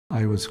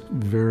I was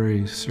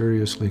very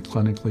seriously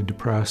clinically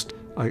depressed.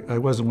 I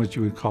wasn't what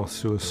you would call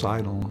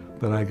suicidal,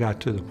 but I got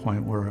to the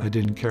point where I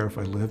didn't care if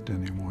I lived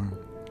anymore.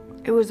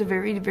 It was a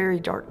very, very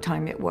dark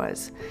time, it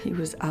was. He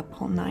was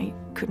up all night,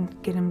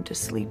 couldn't get him to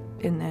sleep,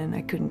 and then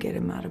I couldn't get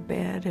him out of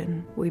bed,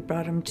 and we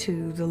brought him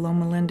to the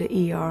Loma Linda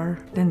ER.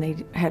 Then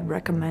they had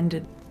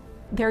recommended.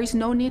 There is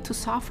no need to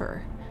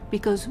suffer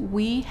because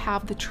we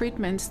have the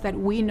treatments that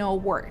we know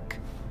work.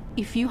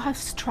 If you have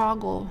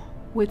struggled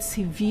with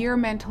severe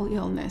mental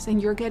illness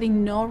and you're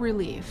getting no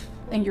relief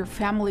and your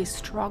family is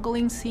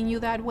struggling seeing you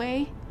that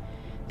way,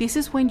 this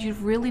is when you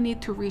really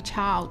need to reach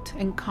out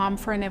and come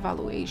for an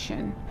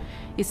evaluation.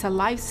 It's a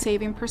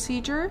life-saving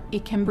procedure.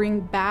 It can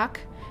bring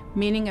back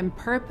meaning and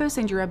purpose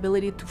and your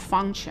ability to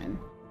function.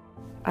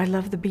 I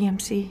love the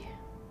BMC.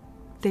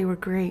 They were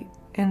great.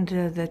 And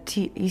the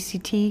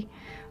ECT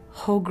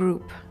whole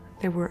group,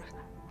 they were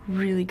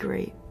really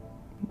great.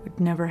 Would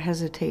never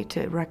hesitate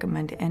to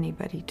recommend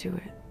anybody to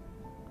it.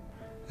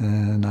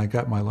 And I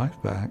got my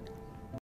life back.